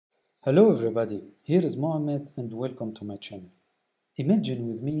Hello everybody, here is Mohammed and welcome to my channel. Imagine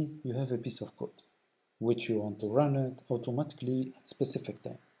with me you have a piece of code, which you want to run it automatically at specific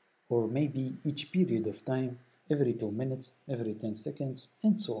time, or maybe each period of time, every 2 minutes, every 10 seconds,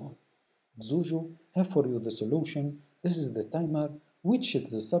 and so on. Xojo have for you the solution. This is the timer, which is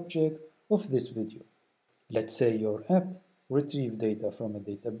the subject of this video. Let's say your app retrieve data from a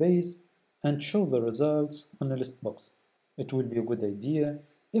database and show the results on a list box. It will be a good idea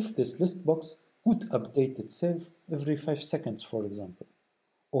if this list box could update itself every 5 seconds, for example.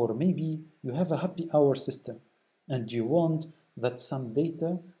 Or maybe you have a happy hour system and you want that some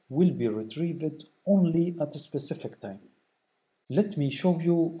data will be retrieved only at a specific time. Let me show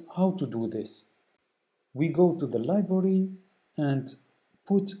you how to do this. We go to the library and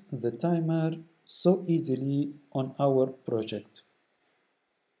put the timer so easily on our project.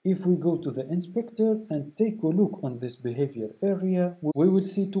 If we go to the inspector and take a look on this behavior area, we will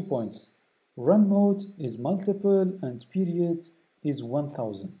see 2 points. Run mode is multiple and period is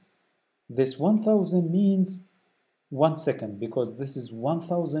 1000. This 1000 means 1 second because this is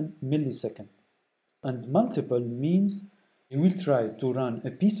 1000 millisecond. And multiple means you will try to run a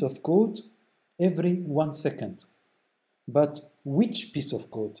piece of code every 1 second. But which piece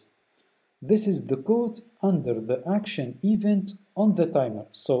of code? This is the code under the action event on the timer.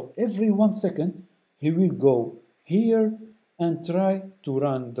 So every 1 second, he will go here and try to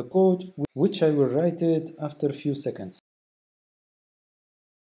run the code, which I will write it after a few seconds.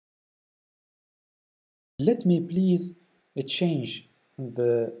 Let me please change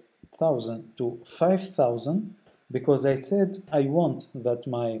the 1000 to 5000 because I said I want that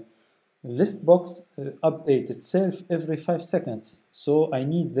my list box update itself every 5 seconds. So I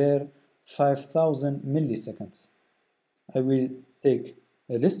need there 5000 milliseconds. I will take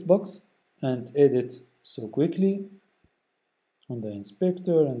a list box and edit so quickly on the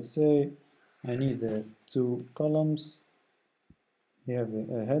inspector and say I need 2 columns. We have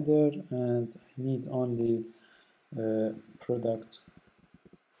a header and I need only product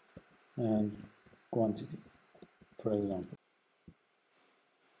and quantity, for example.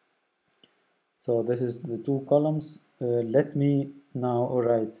 So this is the 2 columns. Let me now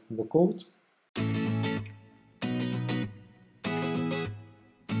write the code.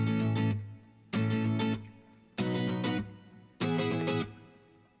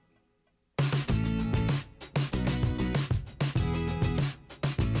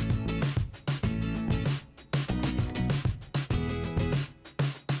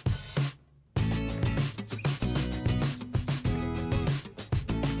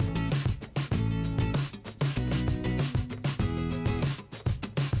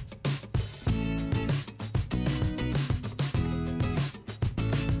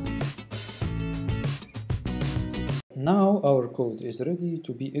 Now our code is ready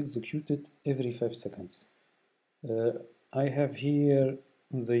to be executed every 5 seconds. I have here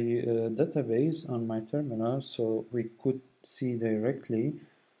the database on my terminal, so we could see directly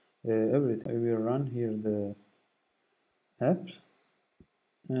everything. I will run here the app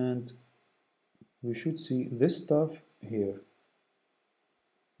and we should see this stuff here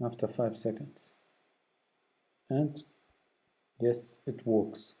after 5 seconds. And yes, it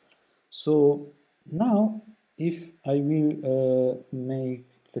works. So now if I will make,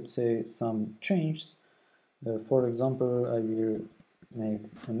 let's say, some changes, for example, I will make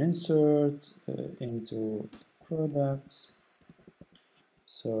an insert into products.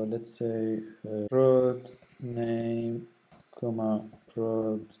 So let's say prod name, comma,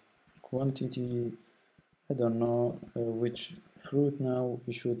 prod quantity. I don't know which fruit now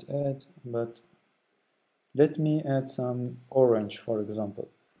we should add, but let me add some orange, for example.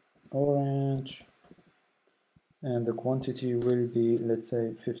 Orange. And the quantity will be, let's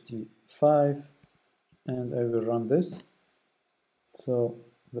say, 55, and I will run this. So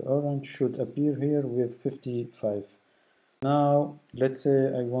the orange should appear here with 55. Now let's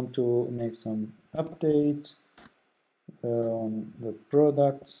say I want to make some update on the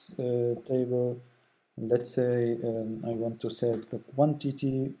products table. Let's say I want to set the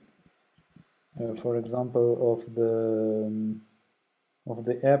quantity, for example, of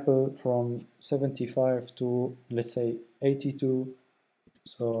the apple from 75 to, let's say, 82.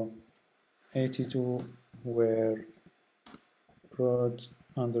 So 82 where prod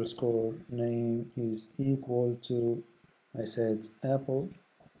underscore name is equal to, I said, apple.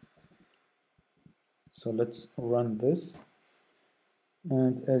 So let's run this.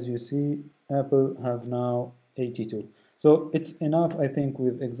 And as you see, apple have now 82. So it's enough, I think,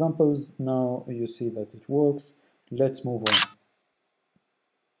 with examples. Now you see that it works. Let's move on.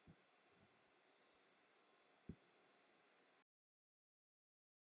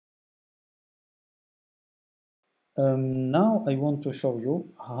 Now I want to show you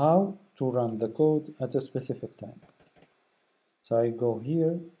how to run the code at a specific time. So I go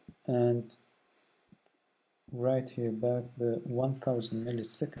here and write here back the 1000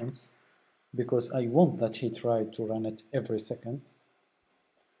 milliseconds because I want that he tried to run it every second.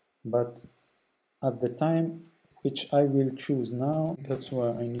 But at the time which I will choose now, that's why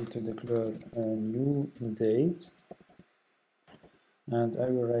I need to declare a new date. And I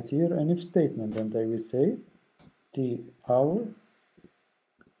will write here an if statement, and I will say the hour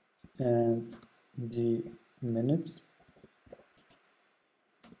and the minutes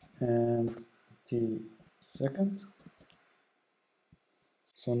and the second.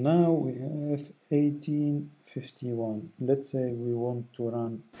 So now we have 1851. Let's say we want to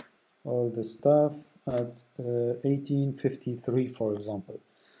run all the stuff at 1853, for example.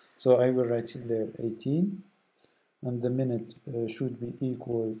 So I will write there 18, and the minute should be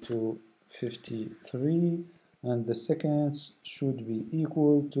equal to 53, and the seconds should be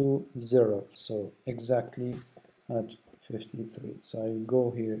equal to 0. So exactly at 53. So I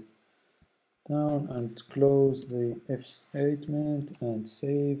go here down and close the if statement and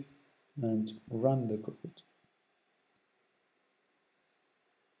save and run the code.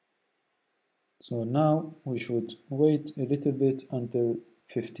 So now we should wait a little bit until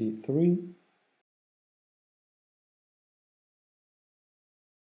 53.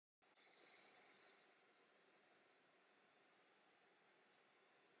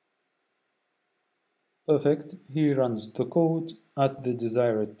 Perfect. He runs the code at the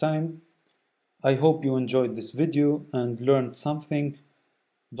desired time. I hope you enjoyed this video and learned something.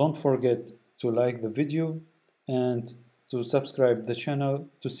 Don't forget to like the video and to subscribe the channel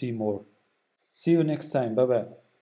to see more. See you next time. Bye bye.